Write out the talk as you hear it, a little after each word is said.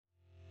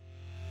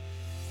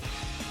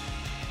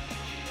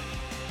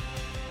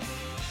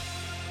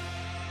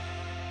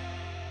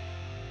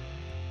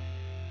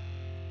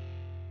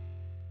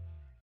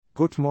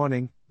Good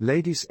morning,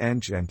 ladies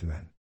and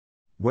gentlemen.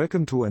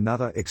 Welcome to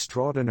another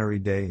extraordinary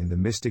day in the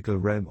mystical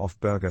realm of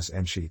burgers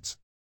and sheets.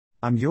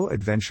 I'm your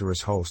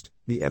adventurous host,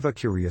 the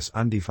ever-curious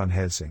Andy van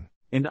Helsing.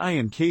 And I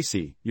am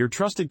Casey, your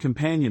trusted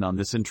companion on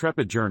this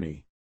intrepid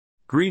journey.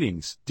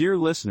 Greetings, dear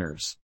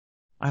listeners.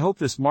 I hope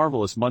this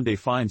marvelous Monday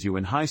finds you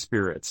in high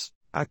spirits.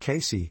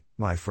 Casey,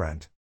 my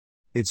friend.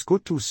 It's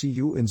good to see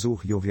you in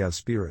so jovial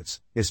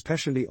spirits,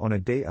 especially on a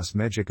day as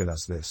magical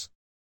as this.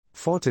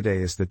 For today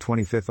is the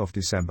 25th of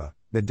December,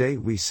 the day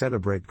we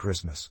celebrate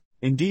Christmas.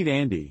 Indeed,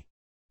 Andy.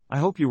 I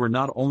hope you were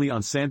not only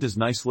on Santa's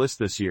nice list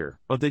this year,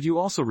 but that you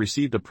also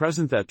received a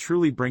present that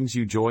truly brings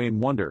you joy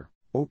and wonder.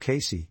 Oh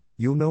Casey,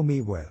 you know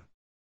me well.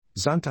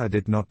 Santa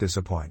did not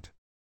disappoint.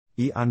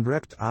 He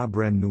unwrapped our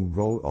brand new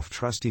roll of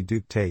trusty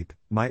duct tape,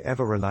 my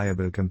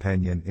ever-reliable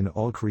companion in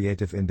all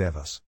creative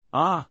endeavors.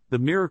 Ah, the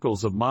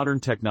miracles of modern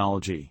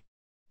technology.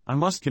 I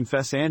must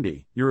confess,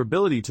 Andy, your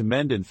ability to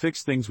mend and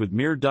fix things with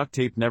mere duct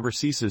tape never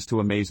ceases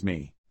to amaze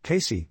me.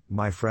 Casey,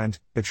 my friend,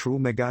 a true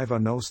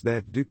MacGyver knows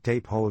that duct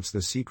tape holds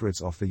the secrets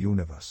of the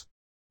universe.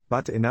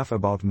 But enough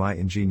about my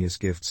ingenious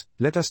gifts,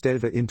 let us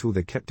delve into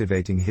the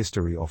captivating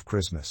history of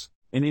Christmas.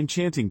 An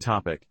enchanting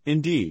topic,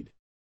 indeed.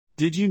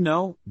 Did you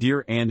know,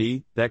 dear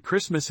Andy, that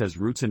Christmas has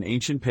roots in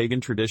ancient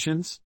pagan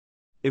traditions?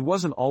 It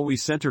wasn't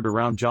always centered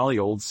around jolly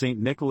old St.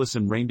 Nicholas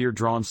and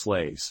reindeer-drawn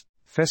sleighs.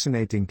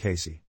 Fascinating,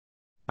 Casey.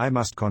 I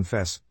must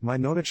confess, my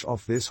knowledge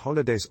of this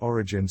holiday's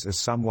origins is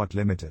somewhat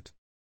limited.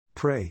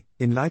 Pray,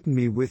 enlighten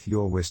me with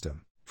your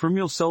wisdom. From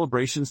Yule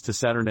celebrations to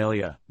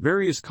Saturnalia,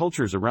 various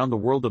cultures around the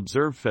world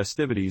observed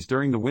festivities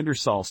during the winter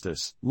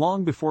solstice,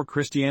 long before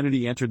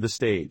Christianity entered the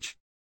stage.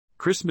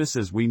 Christmas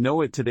as we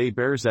know it today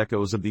bears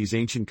echoes of these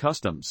ancient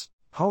customs.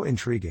 How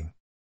intriguing.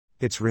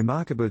 It's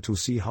remarkable to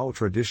see how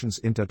traditions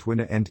intertwine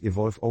and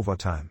evolve over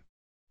time.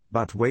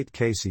 But wait,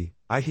 Casey,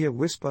 I hear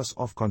whispers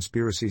of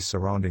conspiracies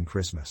surrounding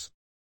Christmas.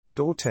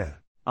 Do tell.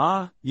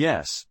 Ah,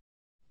 yes.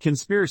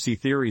 Conspiracy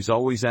theories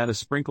always add a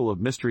sprinkle of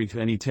mystery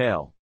to any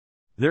tale.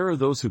 There are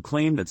those who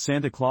claim that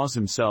Santa Claus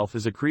himself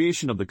is a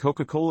creation of the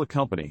Coca-Cola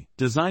Company,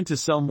 designed to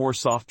sell more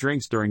soft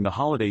drinks during the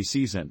holiday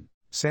season.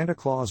 Santa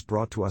Claus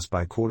brought to us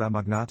by cola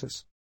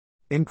magnates?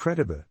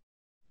 Incredible.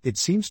 It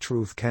seems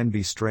truth can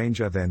be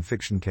stranger than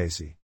fiction,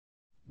 Casey.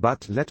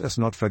 But let us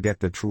not forget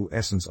the true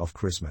essence of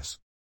Christmas.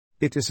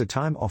 It is a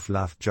time of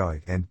love,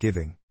 joy, and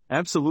giving.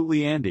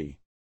 Absolutely, Andy.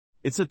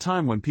 It's a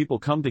time when people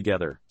come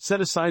together,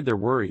 set aside their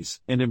worries,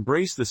 and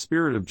embrace the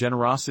spirit of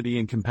generosity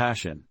and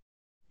compassion.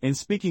 And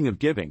speaking of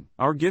giving,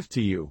 our gift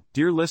to you,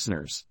 dear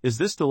listeners, is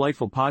this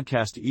delightful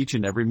podcast each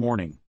and every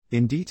morning.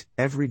 Indeed,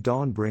 every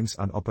dawn brings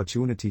an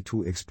opportunity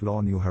to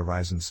explore new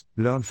horizons,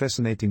 learn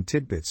fascinating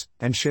tidbits,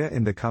 and share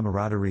in the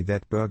camaraderie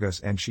that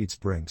burgers and sheets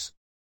brings.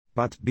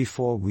 But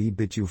before we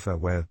bid you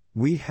farewell,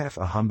 we have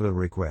a humble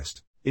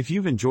request. If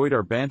you've enjoyed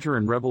our banter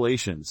and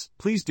revelations,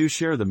 please do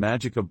share the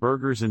magic of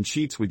burgers and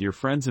sheets with your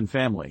friends and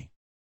family.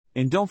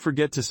 And don't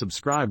forget to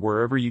subscribe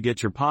wherever you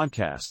get your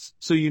podcasts,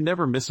 so you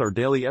never miss our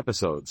daily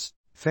episodes.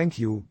 Thank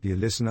you, dear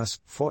listeners,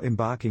 for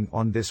embarking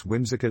on this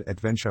whimsical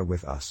adventure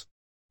with us.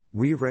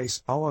 We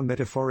raise our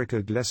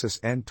metaphorical glasses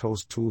and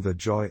toast to the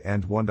joy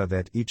and wonder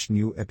that each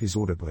new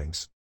episode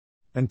brings.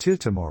 Until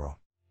tomorrow.